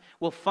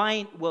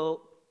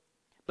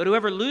But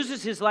whoever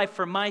loses his life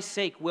for my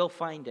sake will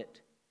find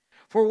it.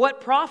 For what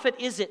profit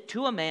is it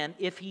to a man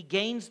if he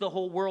gains the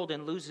whole world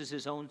and loses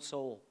his own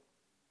soul?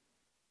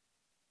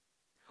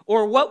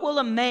 Or what will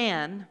a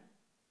man,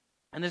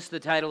 and this is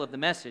the title of the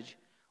message,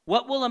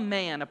 what will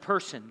a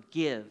person,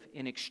 give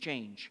in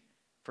exchange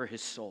for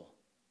his soul?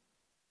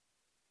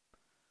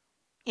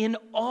 In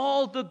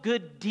all the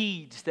good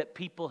deeds that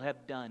people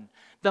have done,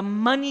 the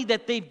money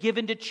that they've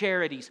given to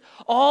charities,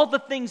 all the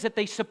things that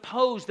they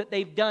suppose that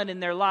they've done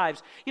in their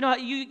lives.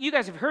 You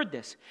guys have heard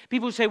this.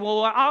 People who say,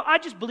 well, I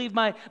just believe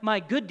my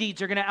good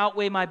deeds are going to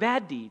outweigh my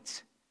bad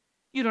deeds.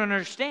 You don't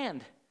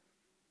understand.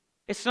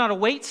 It's not a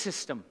weight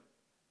system.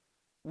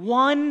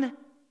 One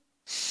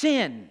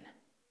sin.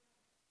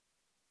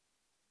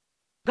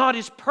 God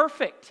is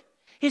perfect.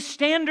 His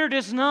standard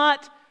is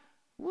not,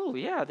 oh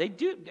yeah, they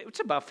do. It's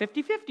about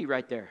 50-50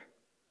 right there.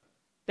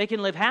 They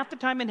can live half the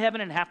time in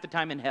heaven and half the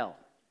time in hell.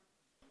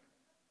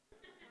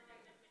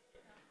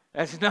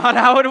 That's not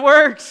how it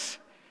works.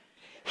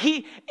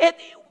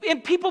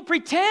 And people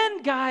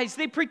pretend, guys.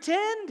 They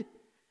pretend.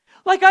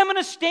 Like I'm going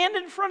to stand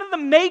in front of the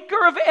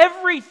maker of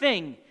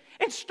everything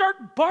and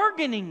start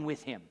bargaining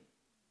with him.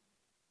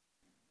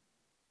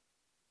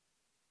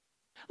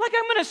 Like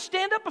I'm going to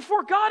stand up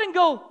before God and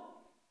go,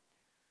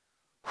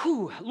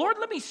 Lord,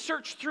 let me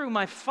search through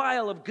my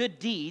file of good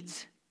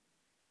deeds,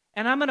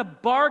 and I'm going to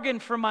bargain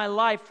for my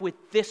life with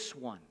this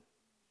one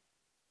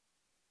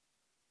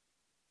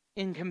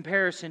in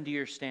comparison to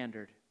your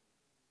standard.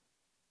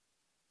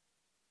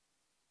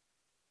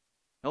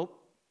 Nope.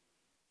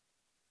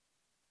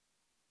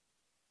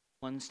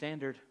 One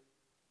standard.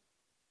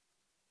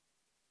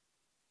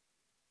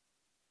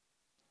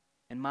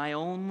 And my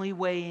only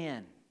way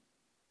in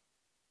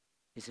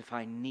is if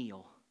I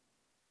kneel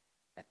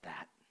at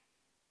that.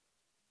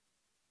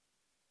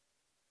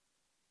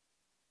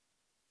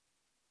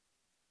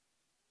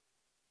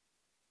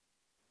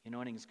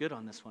 Anointing is good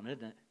on this one,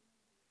 isn't it?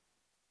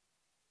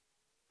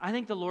 I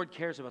think the Lord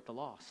cares about the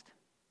lost.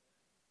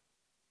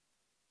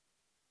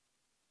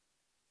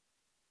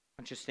 Why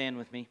don't you stand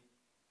with me?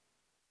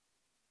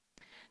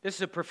 This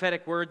is a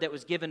prophetic word that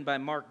was given by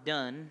Mark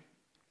Dunn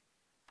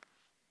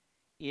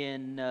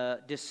in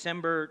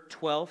December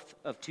 12th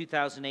of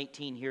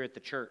 2018 here at the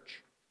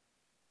church.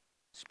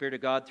 Spirit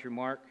of God through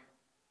Mark.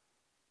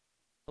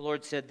 The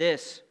Lord said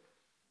this.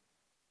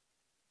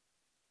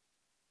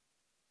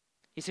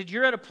 He said,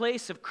 you're at a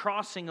place of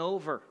crossing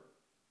over.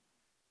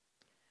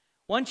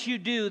 Once you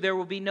do, there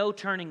will be no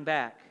turning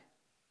back.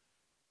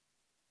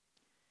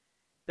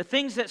 The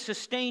things that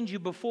sustained you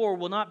before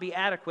will not be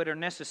adequate or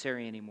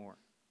necessary anymore.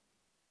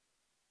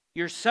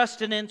 Your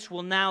sustenance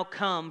will now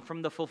come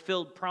from the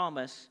fulfilled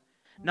promise,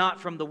 not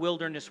from the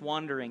wilderness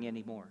wandering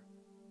anymore.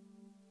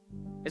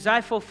 As I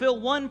fulfill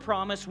one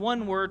promise,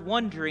 one word,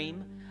 one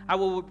dream, I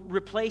will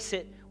replace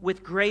it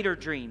with greater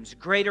dreams,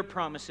 greater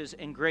promises,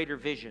 and greater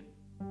vision.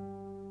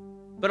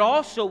 But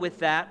also with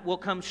that will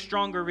come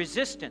stronger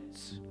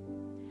resistance,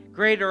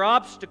 greater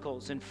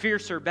obstacles, and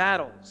fiercer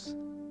battles.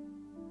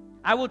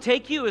 I will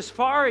take you as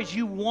far as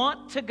you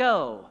want to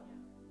go.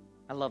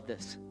 I love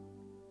this.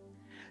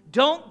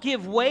 Don't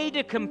give way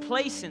to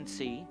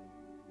complacency.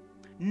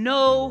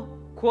 No,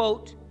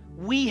 quote,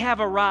 we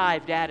have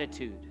arrived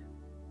attitude.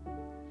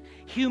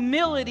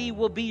 Humility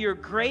will be your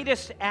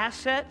greatest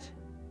asset,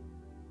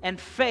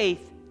 and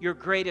faith your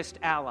greatest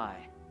ally.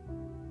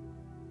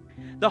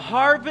 The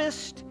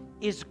harvest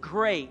is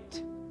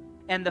great,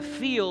 and the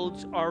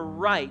fields are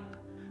ripe.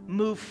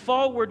 Move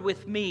forward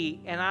with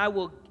me, and I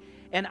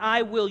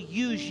will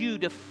use you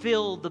to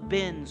fill the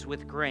bins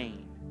with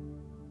grain.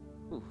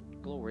 Ooh,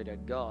 glory to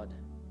God.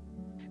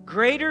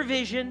 Greater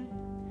vision,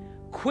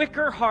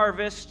 quicker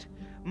harvest,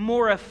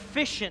 more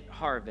efficient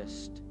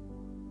harvest.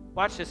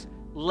 Watch this.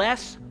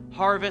 Less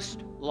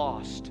harvest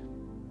lost.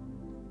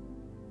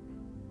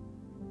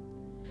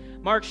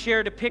 Mark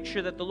shared a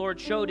picture that the Lord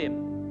showed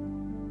him.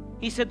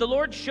 He said, the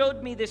Lord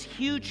showed me this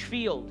huge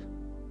field.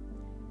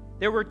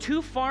 There were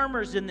 2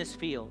 farmers in this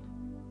field.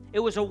 It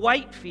was a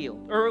wheat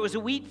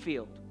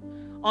field.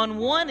 On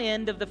one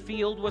end of the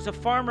field was a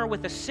farmer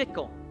with a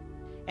sickle,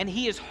 and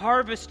he is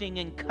harvesting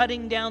and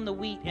cutting down the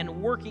wheat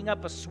and working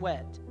up a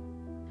sweat.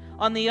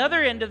 On the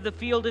other end of the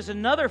field is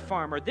another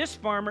farmer. This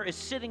farmer is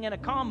sitting in a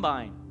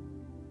combine.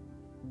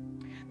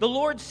 The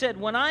Lord said,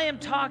 when I am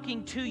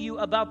talking to you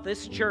about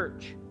this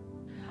church,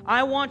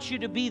 I want you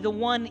to be the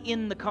one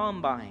in the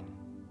combine.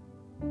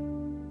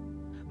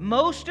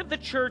 Most of the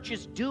church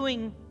is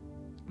doing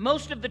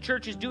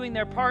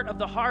their part of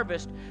the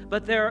harvest,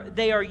 but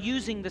they are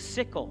using the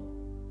sickle.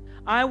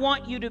 I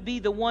want you to be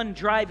the one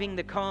driving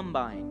the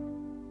combine.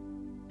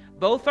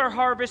 Both are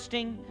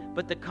harvesting,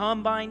 but the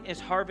combine is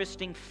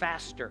harvesting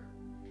faster.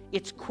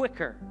 It's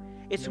quicker.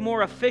 It's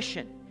more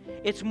efficient.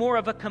 It's more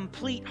of a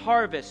complete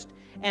harvest,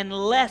 and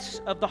less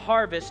of the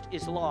harvest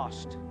is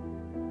lost.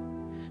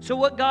 So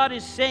what God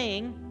is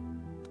saying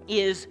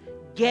is,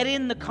 get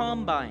in the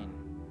combine.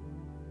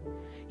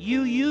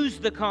 You use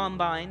the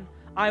combine.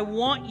 I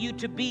want you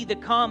to be the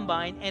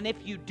combine, and if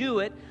you do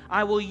it,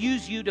 I will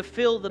use you to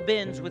fill the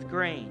bins with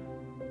grain.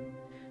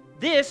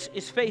 This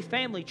is Faith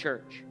Family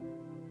Church.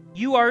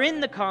 You are in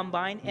the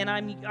combine, and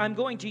I'm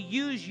going to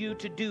use you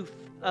to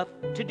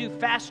do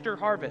faster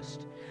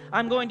harvest.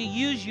 I'm going to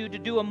use you to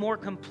do a more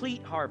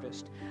complete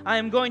harvest. I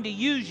am going to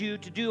use you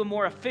to do a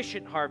more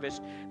efficient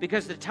harvest,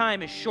 because the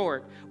time is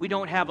short. We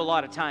don't have a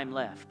lot of time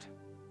left.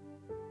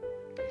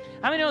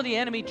 How many know the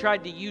enemy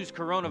tried to use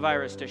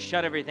coronavirus to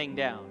shut everything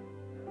down?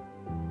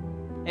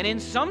 And in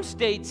some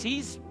states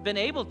he's been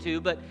able to,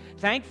 but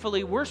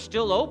thankfully we're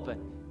still open.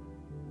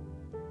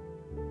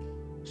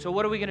 So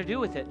what are we going to do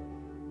with it?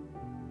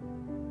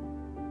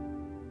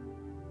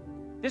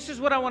 This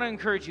is what I want to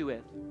encourage you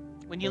with.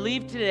 When you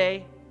leave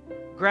today,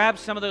 grab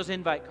some of those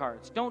invite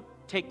cards. Don't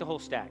take the whole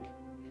stack.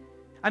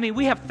 I mean,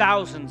 we have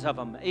thousands of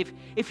them.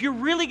 If you're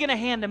really going to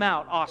hand them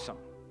out, awesome.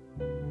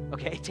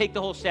 Okay, take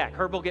the whole stack.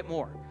 Herb will get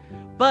more.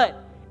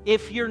 But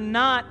if you're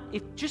not,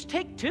 just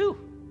take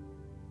 2.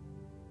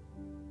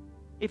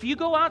 If you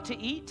go out to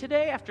eat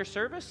today after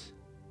service,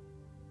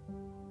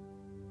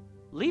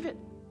 leave it.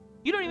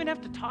 You don't even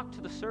have to talk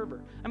to the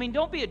server. I mean,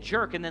 don't be a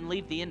jerk and then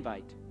leave the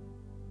invite.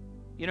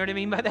 You know what I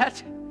mean by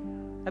that?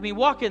 I mean,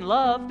 walk in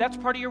love. That's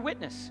part of your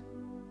witness.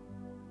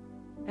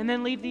 And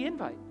then leave the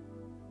invite.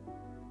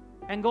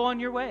 And go on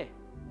your way.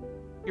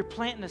 You're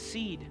planting a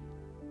seed.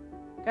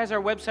 Guys,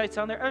 our website's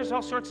on there. There's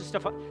all sorts of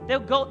stuff.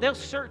 They'll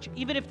search.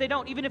 Even if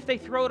they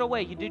throw it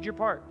away, you did your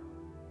part.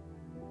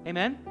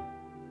 Amen?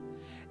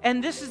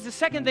 And this is the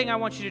second thing I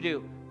want you to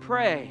do.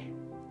 Pray.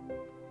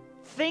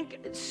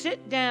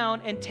 Sit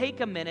down and take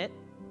a minute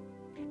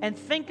and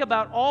think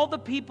about all the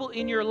people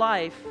in your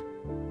life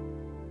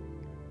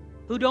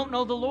who don't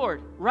know the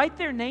Lord. Write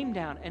their name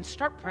down and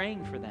start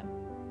praying for them.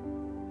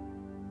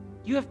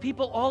 You have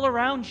people all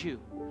around you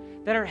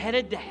that are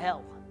headed to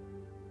hell.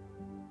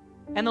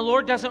 And the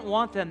Lord doesn't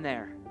want them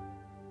there.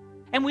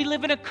 And we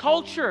live in a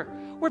culture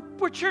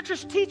where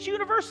churches teach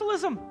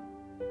universalism.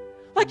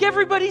 Like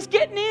everybody's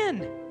getting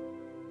in.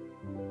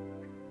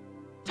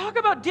 Talk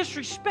about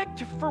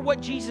disrespect for what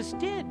Jesus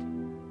did.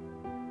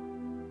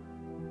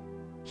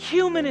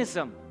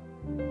 Humanism.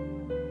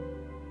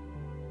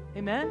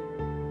 Amen?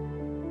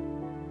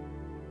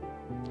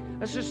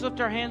 Let's just lift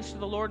our hands to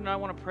the Lord, and I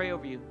want to pray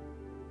over you.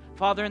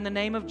 Father, in the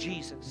name of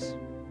Jesus,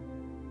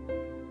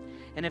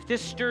 and if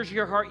this stirs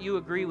your heart, you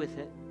agree with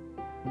it.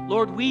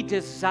 Lord, we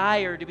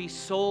desire to be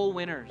soul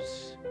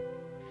winners.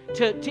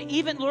 to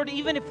even, Lord,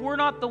 even if we're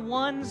not the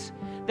ones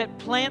that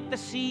plant the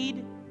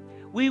seed,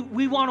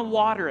 we want to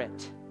water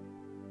it.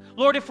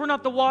 Lord, if we're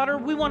not the water,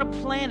 we want to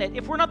plant it.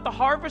 If we're not the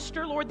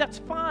harvester, Lord, that's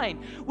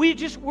fine.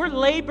 We're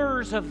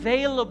laborers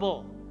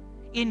available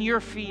in your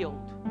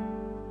field.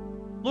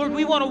 Lord,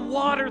 we want to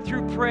water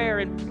through prayer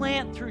and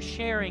plant through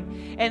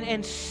sharing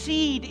and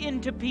seed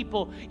into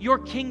people your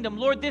kingdom.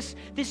 Lord, this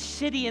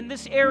city and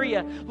this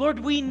area, Lord,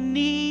 we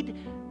need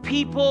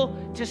people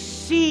to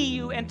see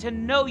you and to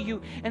know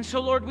you. And so,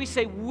 Lord, we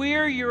say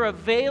we're your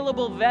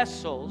available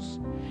vessels.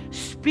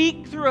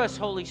 Speak through us,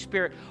 Holy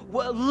Spirit.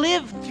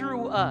 Live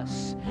through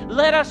us.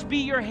 Let us be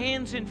your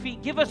hands and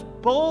feet. Give us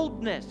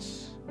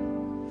boldness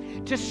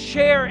to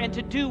share and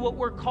to do what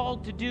we're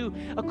called to do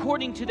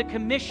according to the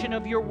commission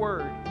of your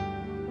word.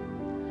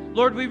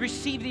 Lord, we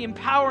receive the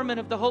empowerment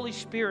of the Holy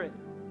Spirit.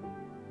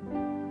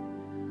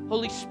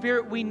 Holy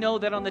Spirit, we know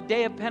that on the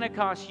day of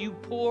Pentecost, you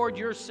poured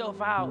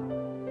yourself out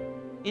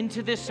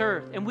into this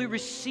earth, and we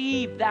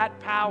receive that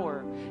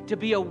power to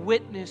be a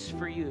witness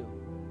for you.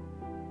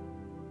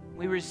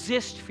 We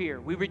resist fear.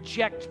 We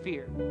reject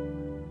fear.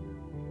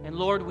 And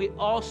Lord, we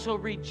also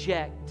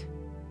reject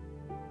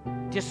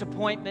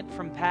disappointment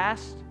from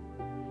past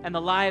and the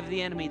lie of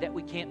the enemy that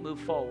we can't move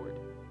forward.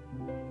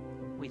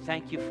 We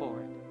thank you for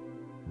it.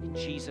 In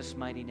Jesus'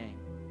 mighty name.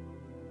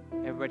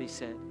 Everybody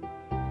said,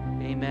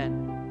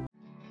 amen.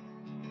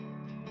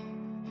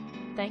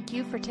 Thank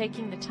you for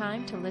taking the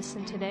time to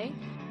listen today.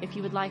 If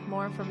you would like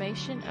more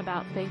information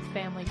about Faith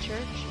Family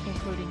Church,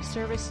 including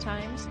service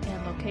times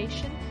and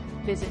location,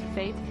 visit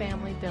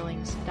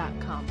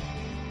faithfamilybillings.com.